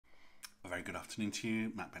very good afternoon to you.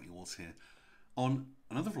 Matt Bentley-Walls here on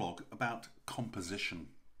another vlog about composition.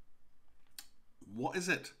 What is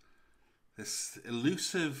it? This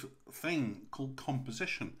elusive thing called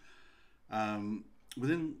composition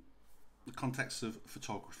within the context of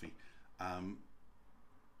photography.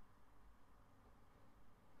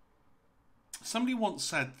 Somebody once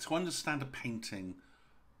said to understand a painting,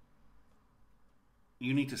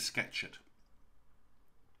 you need to sketch it.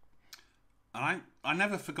 And I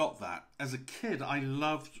never forgot that. As a kid, I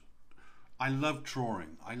loved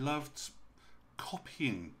drawing. I loved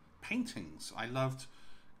copying paintings. I loved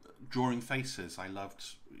drawing faces. I loved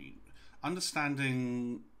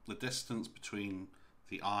understanding the distance between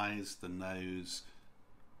the eyes, the nose,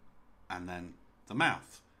 and then the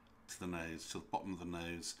mouth to the nose, to the bottom of the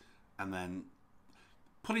nose, and then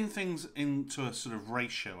putting things into a sort of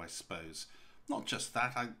ratio, I suppose. Not just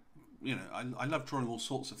that. I love drawing all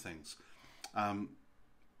sorts of things. And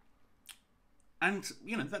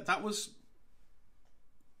you know that was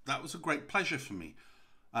a great pleasure for me.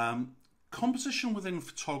 Composition within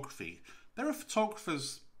photography. There are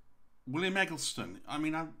photographers, William Eggleston. I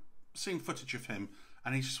mean, I've seen footage of him,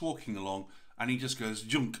 and he's just walking along, and he just goes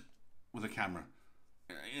junk with a camera.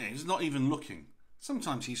 You know, he's not even looking.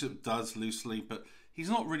 Sometimes he sort of does loosely, but he's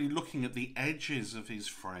not really looking at the edges of his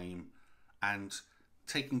frame and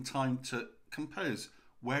taking time to compose.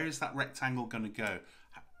 Where is that rectangle going to go?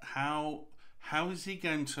 How is he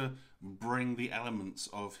going to bring the elements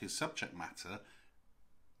of his subject matter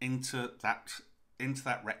into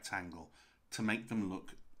that rectangle to make them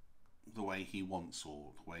look the way he wants,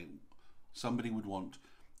 or the way somebody would want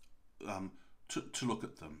to look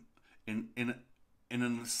at them in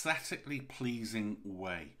an aesthetically pleasing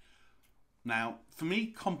way? Now, for me,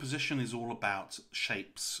 composition is all about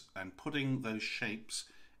shapes and putting those shapes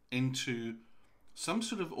into some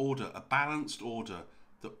sort of order, a balanced order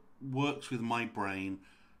that works with my brain.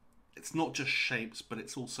 It's not just shapes, but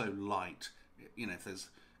it's also light. You know,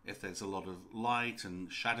 if there's a lot of light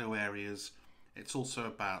and shadow areas, it's also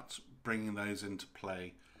about bringing those into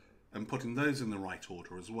play and putting those in the right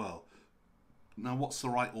order as well. Now, what's the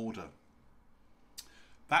right order?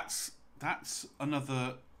 That's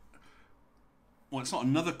another. Well, it's not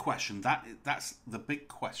another question. That's the big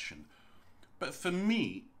question. But for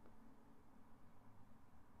me,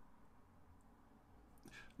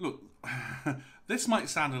 look, this might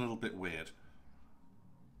sound a little bit weird.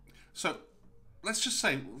 So, let's just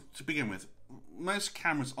say, to begin with, most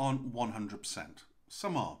cameras aren't 100%.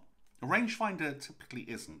 Some are. A rangefinder typically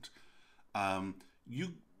isn't.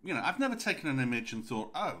 You know, I've never taken an image and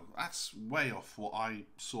thought, oh, that's way off what I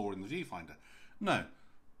saw in the viewfinder. No,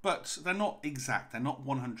 but they're not exact. They're not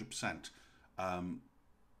 100%.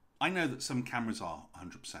 I know that some cameras are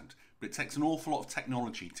 100%, but it takes an awful lot of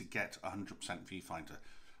technology to get 100% viewfinder.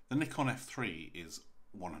 The Nikon F3 is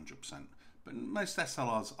 100%, but most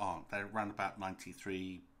SLRs aren't. They're around about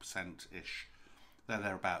 93%-ish. They're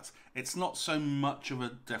thereabouts. It's not so much of a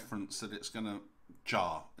difference that it's going to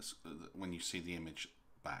jar when you see the image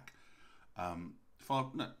back. No,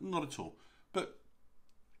 not at all. But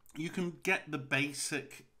you can get the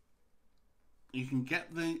basic, you can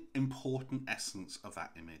get the important essence of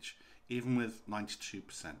that image, even with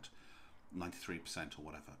 92%, 93% or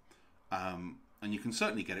whatever. And you can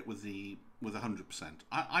certainly get it with 100%.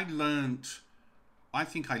 I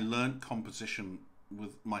think I learned composition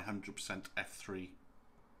with my 100% F3,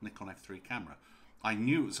 Nikon F3 camera. I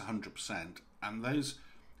knew it was 100%, and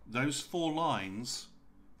those four lines,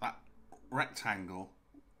 that rectangle,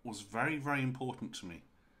 was very, very important to me.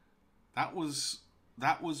 That was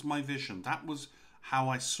my vision. That was how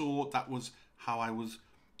I saw. That was how I was,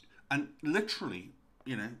 and literally,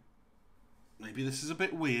 you know, maybe this is a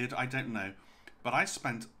bit weird. I don't know. But I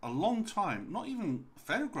spent a long time, not even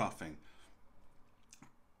photographing,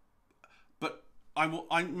 but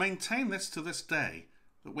I maintain this to this day,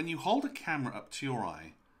 that when you hold a camera up to your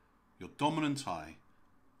eye, your dominant eye,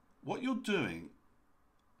 what you're doing,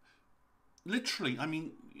 literally, I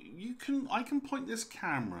mean, I can point this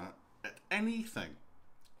camera at anything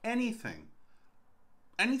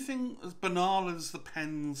as banal as the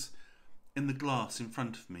pens in the glass in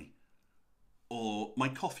front of me, or my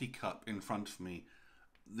coffee cup in front of me,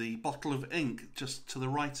 the bottle of ink just to the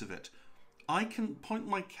right of it. I can point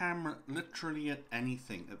my camera literally at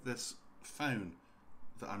anything, at this phone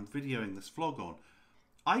that I'm videoing this vlog on.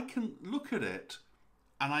 I can look at it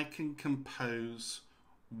and I can compose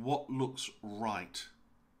what looks right.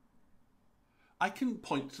 I can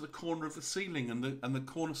point to the corner of the ceiling and the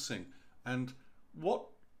cornicing and what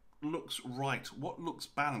looks right, what looks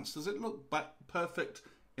balanced. Does it look perfect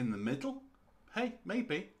in the middle? Hey,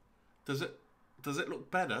 maybe. Does it Does it look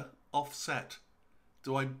better offset?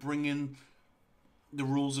 Do I bring in the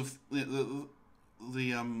rules of the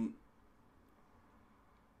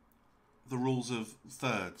the rules of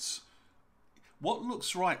thirds? What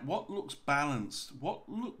looks right? What looks balanced? What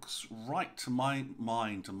looks right to my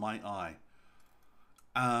mind and my eye?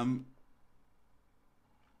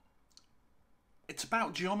 It's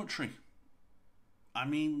about geometry. I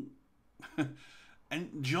mean,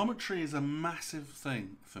 and geometry is a massive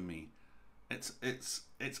thing for me. It's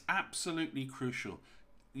absolutely crucial.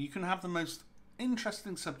 You can have the most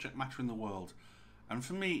interesting subject matter in the world, and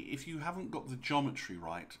for me, if you haven't got the geometry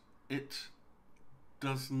right, it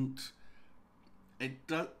doesn't. It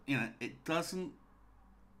doesn't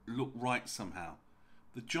look right somehow.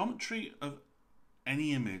 The geometry of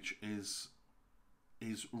any image is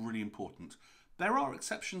really important. There are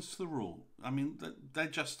exceptions to the rule. I mean, there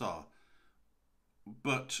just are.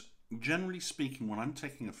 But generally speaking, when I'm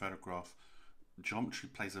taking a photograph, geometry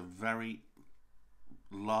plays a very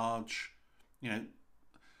large,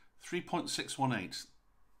 3.618.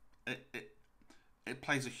 It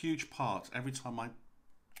plays a huge part every time I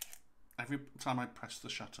press the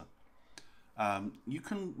shutter. You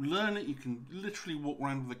can learn it. You can literally walk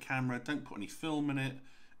around with a camera. Don't put any film in it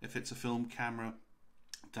if it's a film camera.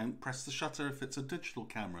 Don't press the shutter if it's a digital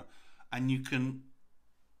camera. And you can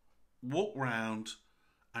walk around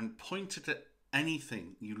and point it at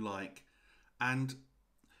anything you like, and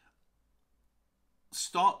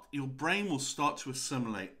your brain will start to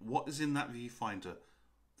assimilate what is in that viewfinder,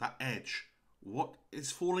 that edge, what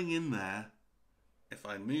is falling in there. If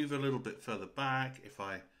I move a little bit further back,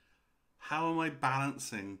 how am I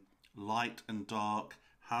balancing light and dark?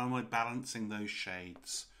 How am I balancing those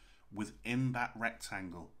shades within that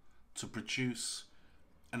rectangle to produce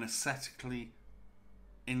an aesthetically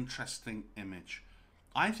interesting image?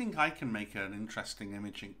 I think I can make an interesting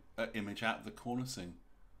image out of the cornicing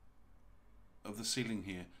of the ceiling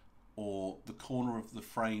here, or the corner of the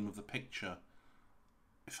frame of the picture.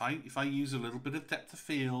 If I use a little bit of depth of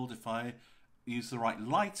field, if I use the right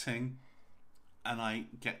lighting, and I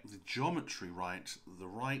get the geometry right, the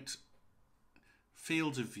right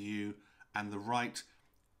field of view, and the right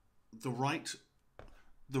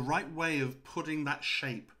way of putting that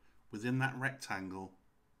shape within that rectangle,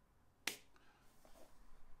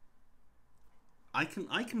 I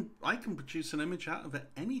can produce an image out of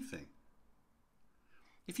it, anything.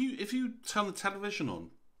 If you turn the television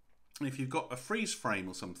on, and if you've got a freeze frame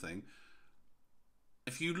or something,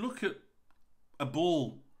 if you look at a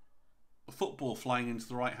football flying into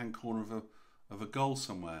the right hand corner of a goal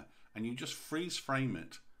somewhere, and you just freeze frame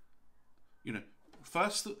it,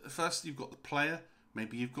 first you've got the player,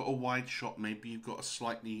 maybe you've got a wide shot, maybe you've got a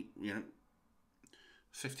slightly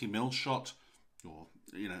 50mm shot, or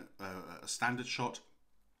a standard shot.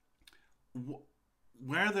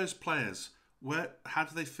 Where are those players? How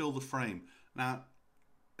do they fill the frame? Now,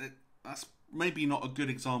 that's maybe not a good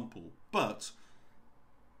example, but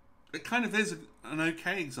it kind of is an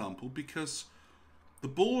okay example, because the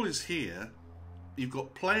ball is here, you've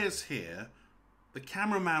got players here, the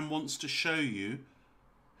cameraman wants to show you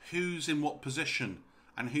who's in what position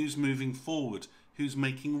and who's moving forward, who's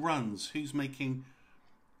making runs,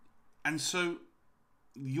 and so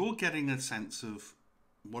you're getting a sense of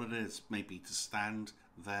what it is maybe to stand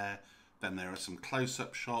there. Then there are some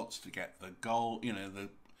close-up shots to get the goal, the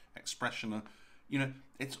expression.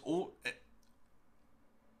 It's all.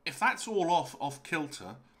 If that's all off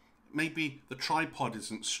kilter, maybe the tripod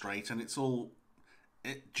isn't straight and it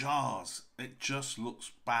jars. It just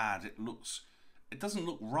looks bad. It doesn't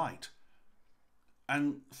look right.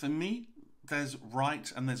 And for me, there's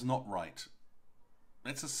right and there's not right.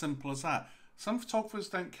 It's as simple as that. Some photographers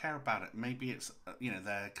don't care about it. Maybe it's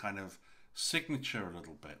their kind of signature a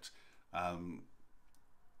little bit.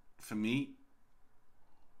 For me,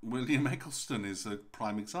 William Eggleston is a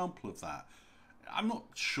prime example of that. I'm not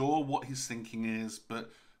sure what his thinking is,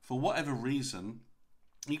 but for whatever reason,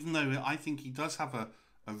 even though I think he does have a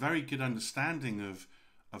very good understanding of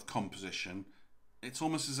composition, it's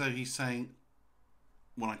almost as though he's saying,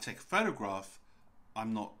 when I take a photograph,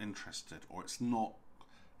 I'm not interested, or it's not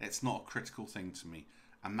a critical thing to me.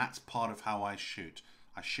 And that's part of how I shoot.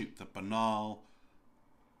 I shoot the banal,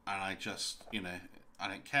 and I just, I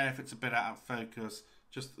don't care if it's a bit out of focus,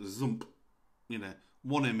 just zoom,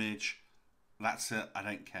 one image, that's it, I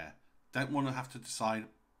don't care. Don't want to have to decide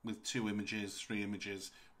with 2 images, 3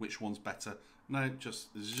 images, which one's better. No, just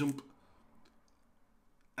zoom.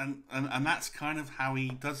 And that's kind of how he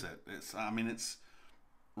does it. It's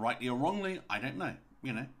rightly or wrongly, I don't know.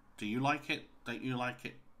 Do you like it? Don't you like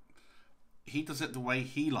it? He does it the way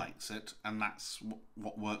he likes it, and that's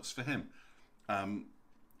what works for him.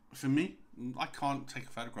 For me, I can't take a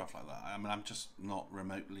photograph like that. I mean, I'm just not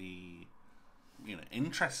remotely,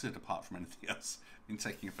 interested, apart from anything else, in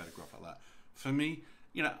taking a photograph like that. For me,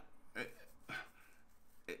 it,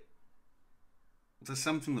 there's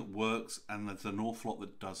something that works and there's an awful lot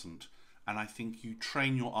that doesn't. And I think you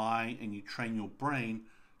train your eye and you train your brain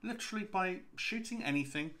literally by shooting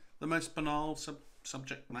anything, the most banal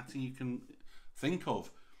subject matter you can think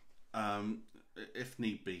of, if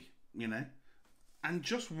need be, and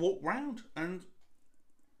just walk round and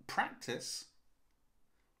practice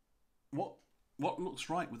what looks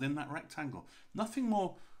right within that rectangle. Nothing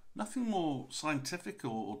more scientific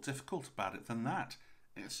or difficult about it than that.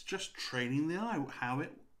 It's just training the eye, how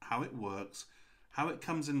it works, how it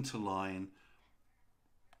comes into line.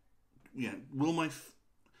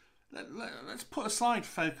 Let's put aside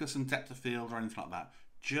focus and depth of field or anything like that.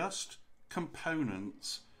 Just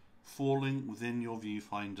components falling within your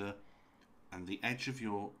viewfinder and the edge of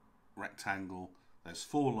your rectangle. There's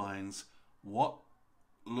 4 lines. What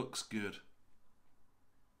looks good?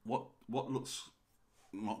 What looks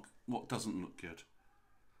what doesn't look good?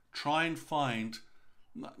 Try and find.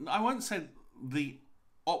 I won't say the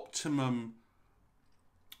optimum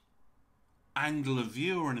angle of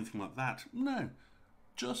view or anything like that. No,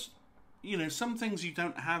 just some things you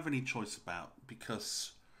don't have any choice about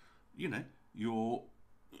because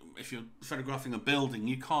if you're photographing a building,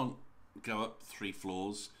 you can't go up 3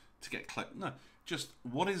 floors to get close. No, just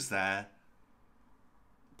what is there.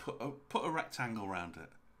 Put a rectangle around it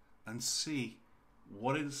and see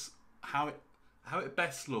how it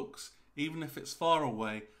best looks. Even if it's far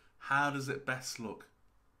away, how does it best look?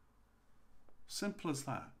 Simple as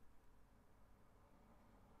that.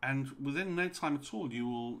 And within no time at all,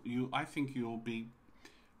 I think you'll be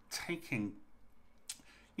taking.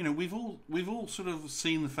 We've all sort of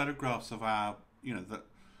seen the photographs of our, that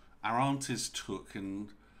our aunties took, and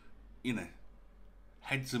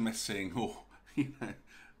heads are missing, or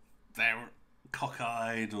they're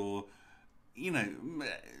cockeyed, or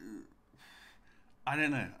I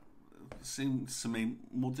don't know. It seems to me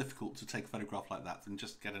more difficult to take a photograph like that than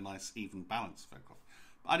just get a nice, even, balanced photograph.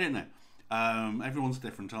 But I don't know. Everyone's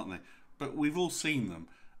different, aren't they? But we've all seen them,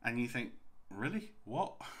 and you think, really?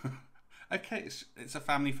 What? Okay, it's a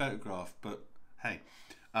family photograph, but hey,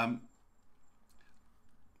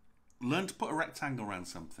 learn to put a rectangle around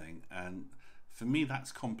something, and for me,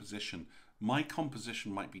 that's composition. My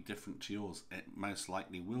composition might be different to yours. It most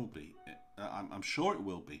likely will be. I'm sure it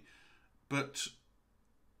will be, but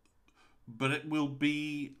it will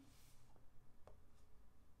be.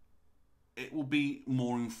 It will be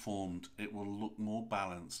more informed. It will look more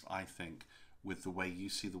balanced, I think, with the way you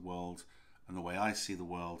see the world and the way I see the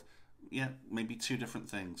world. Yeah, maybe 2 different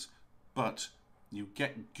things, but you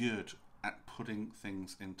get good at putting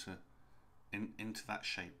things into that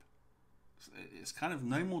shape. It's kind of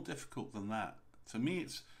no more difficult than that. For me,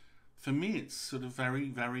 it's sort of very,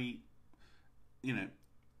 very,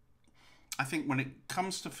 I think when it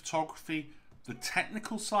comes to photography, the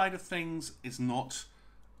technical side of things is not.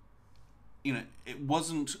 It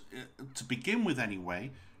wasn't, to begin with anyway,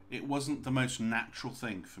 it wasn't the most natural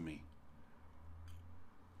thing for me.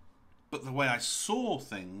 But the way I saw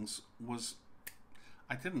things was,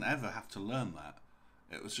 I didn't ever have to learn that.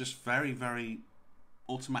 It was just very, very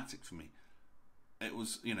automatic for me. It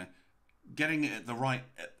was, getting it at the right,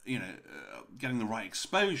 getting the right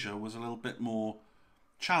exposure was a little bit more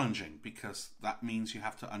challenging, because that means you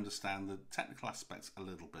have to understand the technical aspects a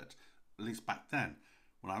little bit, at least back then,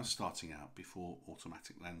 when I was starting out, before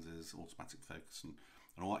automatic lenses, automatic focus, and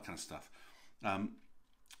all that kind of stuff.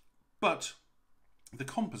 But the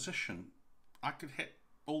composition, I could hit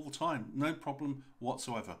all the time, no problem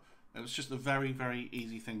whatsoever. It was just a very, very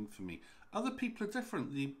easy thing for me. Other people are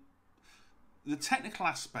different. The technical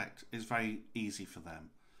aspect is very easy for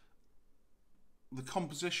them. The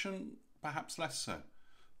composition, perhaps less so.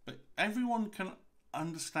 But everyone can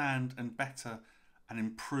understand and better and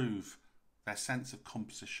improve their sense of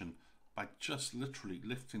composition by just literally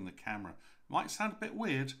lifting the camera. It might sound a bit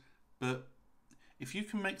weird, but if you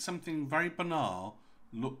can make something very banal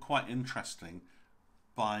look quite interesting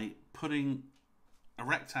by putting a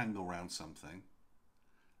rectangle around something,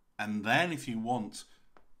 and then if you want,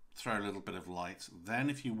 throw a little bit of light, then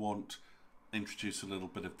if you want, introduce a little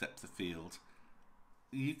bit of depth of field,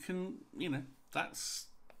 you can,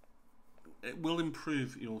 it will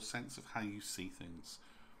improve your sense of how you see things.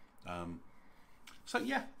 So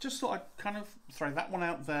yeah, just thought I'd kind of throw that one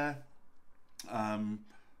out there. I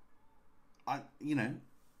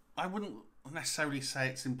wouldn't necessarily say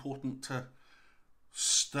it's important to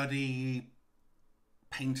study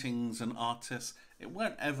paintings and artists. It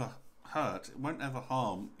won't ever hurt. It won't ever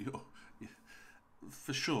harm you,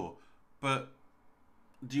 for sure. But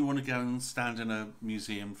do you want to go and stand in a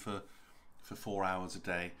museum for 4 hours a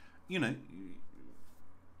day? You know,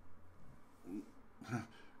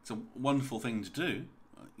 it's a wonderful thing to do,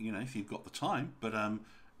 you know, if you've got the time. But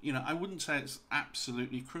you know, I wouldn't say it's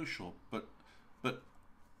absolutely crucial. But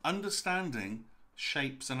understanding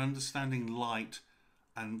shapes and understanding light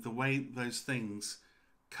and the way those things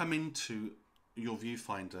come into your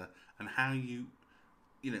viewfinder, and how you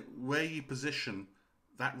know, where you position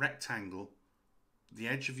that rectangle, the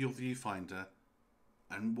edge of your viewfinder,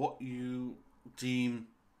 and what you deem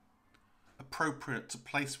appropriate to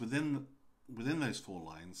place within those four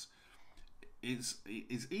lines is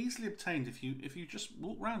easily obtained if you just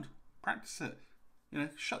walk around, practice it. You know,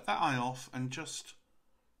 shut that eye off and just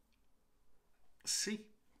see.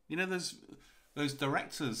 You know, those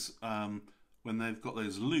directors, when they've got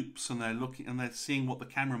those loops and they're looking and they're seeing what the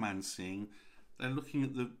cameraman's seeing, they're looking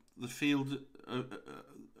at the field,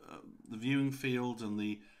 the viewing field, and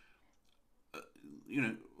the you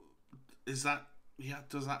know, is that, yeah,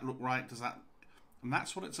 does that look right? Does that, and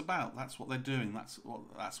that's what it's about. That's what they're doing. That's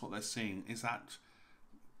what they're seeing. Is that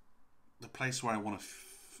the place where I want to,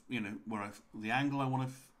 you know, the angle I want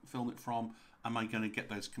to film it from? Am I going to get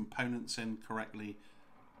those components in correctly?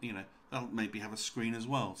 You know, they'll maybe have a screen as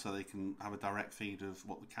well, so they can have a direct feed of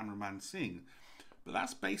what the cameraman's seeing. But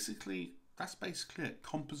that's basically it.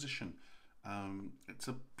 Composition. It's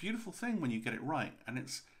a beautiful thing when you get it right, and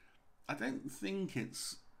I don't think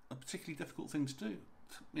it's a particularly difficult thing to do.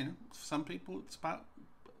 You know, for some people it's about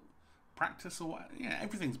practice, or what. Yeah,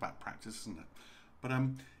 everything's about practice, isn't it? But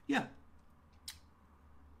yeah,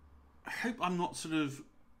 I hope I'm not sort of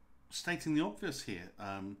stating the obvious here.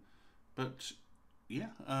 But yeah,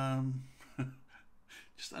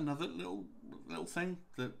 just another little thing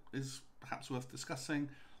that is perhaps worth discussing.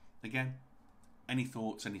 Again, any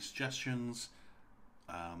thoughts, any suggestions,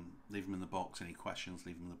 leave them in the box. Any questions,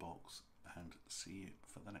 leave them in the box. And see you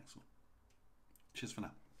for the next one. Cheers for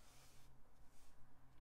now.